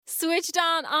Switched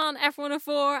on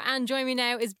F104, and joining me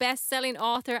now is best-selling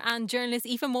author and journalist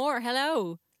Aoife Moore.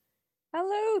 Hello.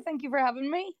 Hello, thank you for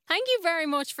having me. Thank you very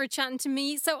much for chatting to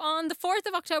me. So on the 4th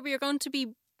of October, you're going to be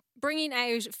bringing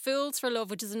out Fools for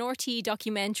Love, which is an RTÉ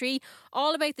documentary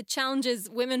all about the challenges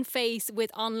women face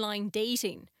with online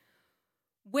dating.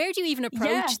 Where do you even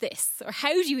approach this? Or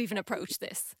how do you even approach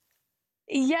this?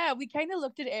 Yeah, we kind of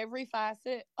looked at every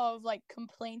facet of like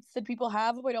complaints that people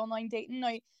have about online dating.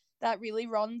 Now, that really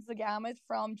runs the gamut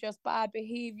from just bad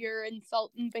behaviour,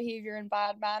 insulting behaviour and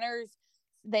bad manners,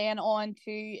 then on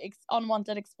to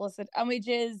unwanted explicit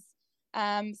images,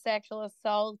 sexual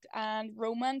assault and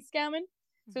romance scamming.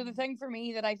 So the thing for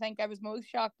me that I think I was most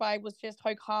shocked by was just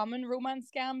how common romance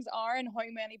scams are and how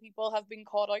many people have been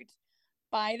caught out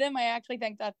by them. I actually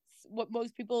think that's what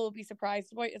most people will be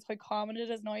surprised about, is how common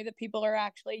it is now that people are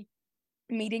actually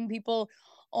meeting people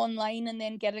online and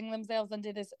then getting themselves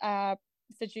into this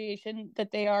situation that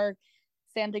they are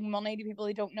sending money to people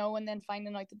they don't know and then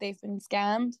finding out that they've been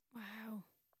scammed. Wow.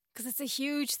 Because it's a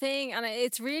huge thing, and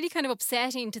it's really kind of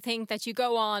upsetting to think that you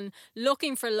go on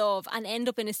looking for love and end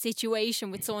up in a situation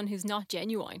with someone who's not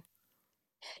genuine.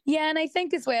 Yeah, and I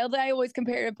think as well that I always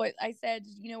compare it, but I said,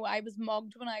 I was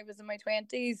mugged when I was in my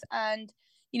 20s and,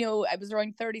 I was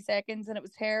around 30 seconds and it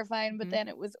was terrifying, but then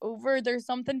it was over. There's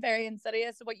something very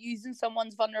insidious about using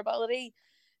someone's vulnerability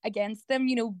against them.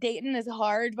 Dating is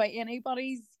hard by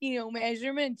anybody's,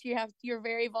 measurement. You're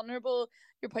very vulnerable.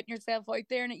 You're putting yourself out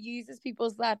there and it uses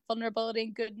people's that vulnerability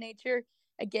and good nature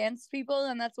against people.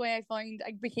 And that's why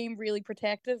I became really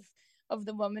protective of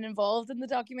the women involved in the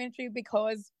documentary,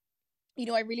 because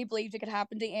I really believed it could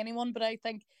happen to anyone, but I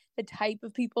think the type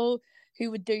of people who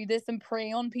would do this and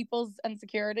prey on people's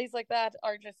insecurities like that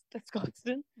are just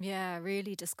disgusting. Yeah,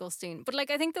 really disgusting. But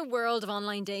I think the world of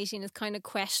online dating is kind of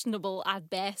questionable at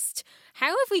best. How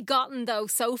have we gotten, though,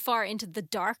 so far into the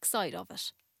dark side of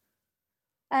it?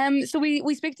 So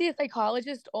we speak to a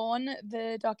psychologist on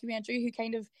the documentary who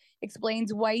kind of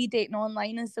explains why dating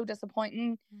online is so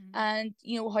disappointing, and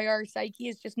how our psyche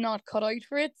is just not cut out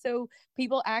for it. So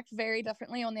people act very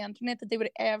differently on the internet that they would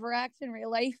ever act in real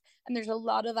life, and there's a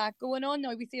lot of that going on.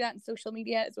 Now we see that in social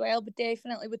media as well, but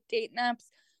definitely with dating apps,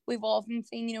 we've often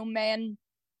seen men,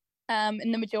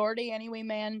 in the majority anyway,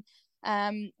 men,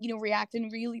 reacting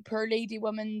really poorly to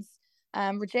women's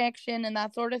rejection and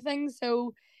that sort of thing.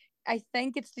 So I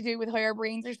think it's to do with how our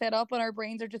brains are set up, and our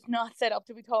brains are just not set up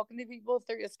to be talking to people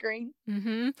through a screen.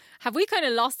 Have we kind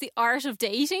of lost the art of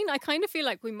dating? I kind of feel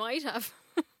like we might have.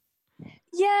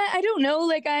 Yeah, I don't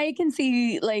know. I can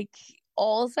see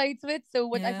all sides of it. So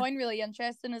what I find really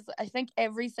interesting is I think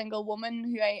every single woman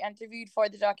who I interviewed for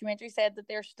the documentary said that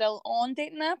they're still on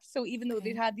dating apps. So even though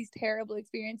they've had these terrible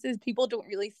experiences, people don't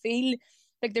really feel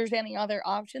like there's any other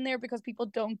option there because people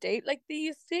don't date like they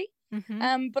used to.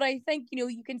 But I think,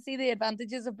 you can see the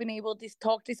advantages of being able to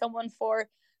talk to someone for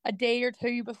a day or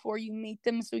two before you meet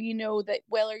them, so you know that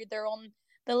whether they're on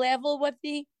the level with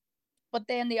you. But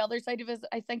then the other side of it is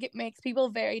I think it makes people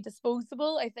very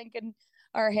disposable. I think in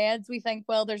our heads we think,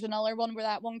 well, there's another one where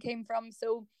that one came from,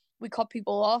 so we cut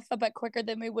people off a bit quicker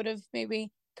than we would have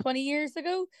maybe 20 years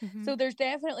ago. So there's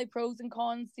definitely pros and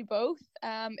cons to both.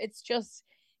 It's just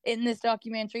in this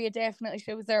documentary it definitely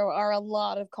shows there are a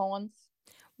lot of cons.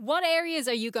 What areas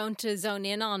are you going to zone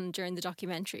in on during the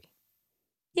documentary?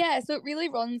 Yeah, so it really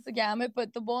runs the gamut,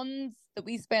 but the ones that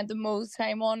we spent the most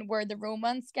time on were the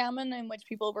romance scamming, in which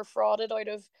people were frauded out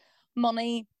of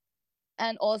money,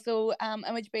 and also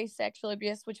image-based sexual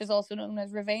abuse, which is also known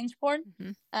as revenge porn.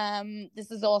 This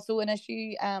is also an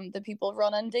issue that people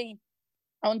run into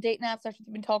on dating apps after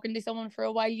they've been talking to someone for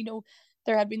a while.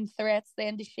 There had been threats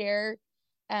then to share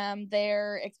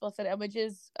their explicit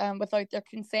images without their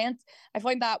consent. I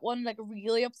find that one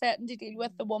really upsetting to deal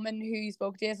with. The woman who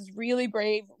spoke to us is really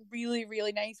brave, really,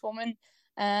 really nice woman.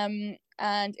 And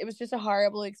it was just a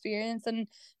horrible experience. And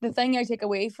the thing I take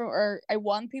away from, or I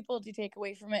want people to take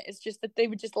away from it, is just that they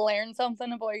would just learn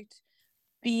something about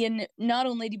being, not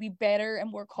only to be better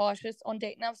and more cautious on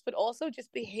dating apps, but also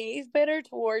just behave better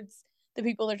towards the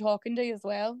people they're talking to as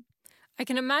well. I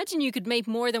can imagine you could make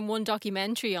more than one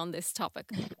documentary on this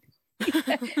topic.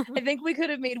 I think we could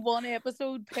have made one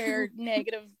episode per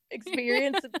negative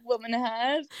experience that the woman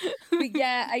had. But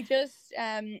yeah, I just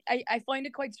I find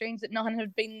it quite strange that none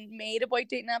have been made about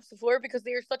dating apps before, because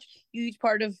they are such a huge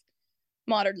part of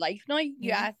modern life now.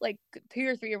 You ask 2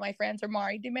 or 3 of my friends are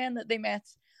married to men that they met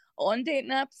on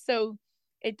dating apps, so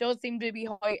it does seem to be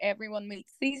how everyone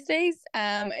meets these days.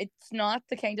 It's not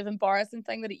the kind of embarrassing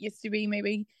thing that it used to be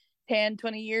maybe 10,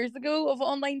 20 years ago of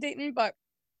online dating, but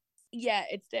yeah,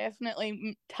 it's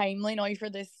definitely timely now for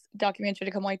this documentary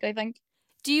to come out, I think.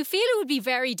 Do you feel it would be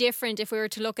very different if we were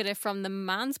to look at it from the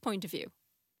man's point of view?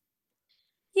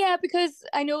 Yeah, because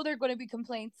I know there are going to be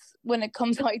complaints when it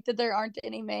comes out that there aren't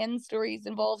any men's stories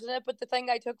involved in it. But the thing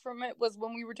I took from it was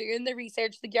when we were doing the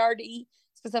research, the Gardaí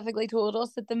specifically told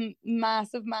us that the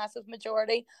massive, massive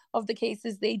majority of the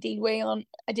cases they deal with on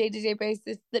a day-to-day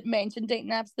basis that mention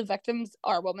dating apps, the victims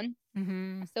are women.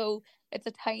 Mm-hmm. So it's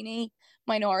a tiny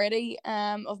minority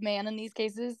of men in these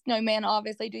cases. Now, men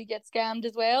obviously do get scammed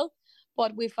as well,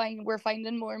 but we're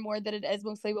finding more and more that it is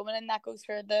mostly women, and that goes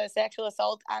for the sexual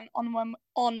assault and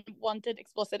unwanted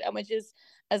explicit images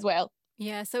as well.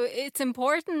 Yeah, so it's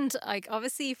important, like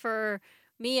obviously for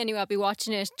me anyway, I'll be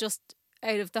watching it just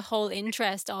out of the whole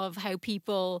interest of how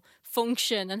people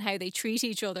function and how they treat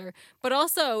each other. But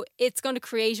also it's going to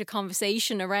create a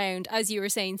conversation around, as you were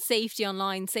saying, safety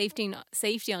online, safety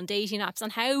on dating apps,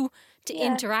 and how to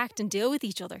interact and deal with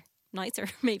each other nicer,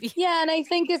 maybe. Yeah, and I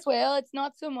think as well, it's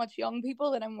not so much young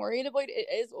people that I'm worried about. It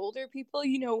is older people,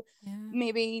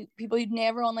 maybe people who'd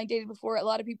never online dated before. A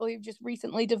lot of people who've just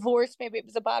recently divorced. Maybe it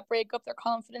was a bad breakup. Their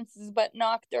confidence is a bit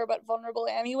knocked. They're a bit vulnerable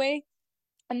anyway.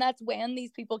 And that's when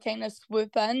these people kind of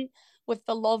swoop in with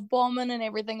the love bombing and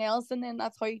everything else. And then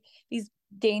that's how these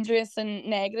dangerous and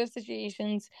negative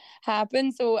situations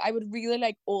happen. So I would really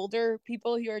like older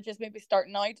people who are just maybe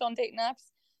starting out on dating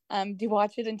apps to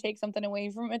watch it and take something away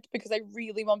from it, because I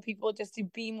really want people just to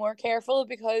be more careful,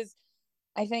 because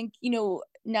I think,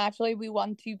 naturally we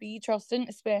want to be trusting,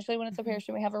 especially when it's a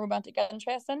person we have a romantic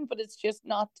interest in, but it's just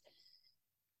not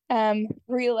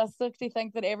realistic to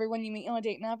think that everyone you meet on a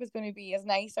dating app is going to be as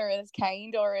nice or as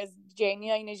kind or as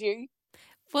genuine as you.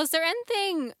 Was there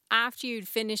anything after you'd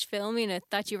finished filming it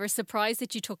that you were surprised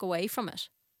that you took away from it?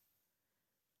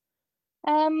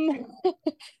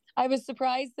 I was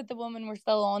surprised that the women were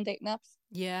still on dating apps.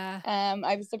 Yeah.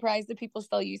 I was surprised that people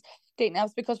still use dating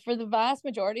apps, because for the vast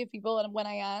majority of people, and when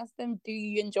I asked them, do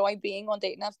you enjoy being on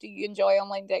dating apps? Do you enjoy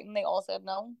online dating? They all said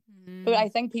no. But I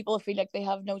think people feel like they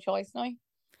have no choice now.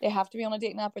 They have to be on a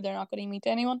dating app or they're not going to meet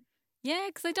anyone. Yeah,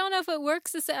 because I don't know if it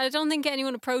works. I don't think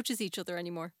anyone approaches each other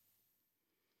anymore.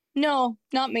 No,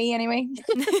 not me anyway.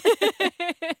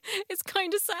 It's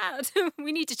kind of sad.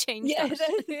 We need to change that.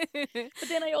 But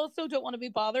then I also don't want to be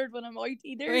bothered when I'm out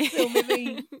either. So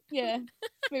maybe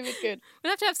it's good.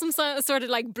 We'll have to have some sort of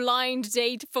like blind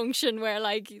date function where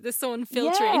like the sun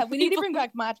filtering. Yeah, we need to bring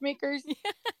back matchmakers.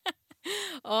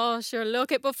 Oh, sure.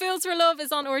 Look it. But Fools for Love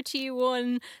is on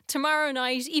RTE1 tomorrow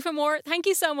night. Aoife Moore, thank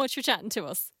you so much for chatting to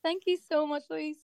us. Thank you so much, Louise.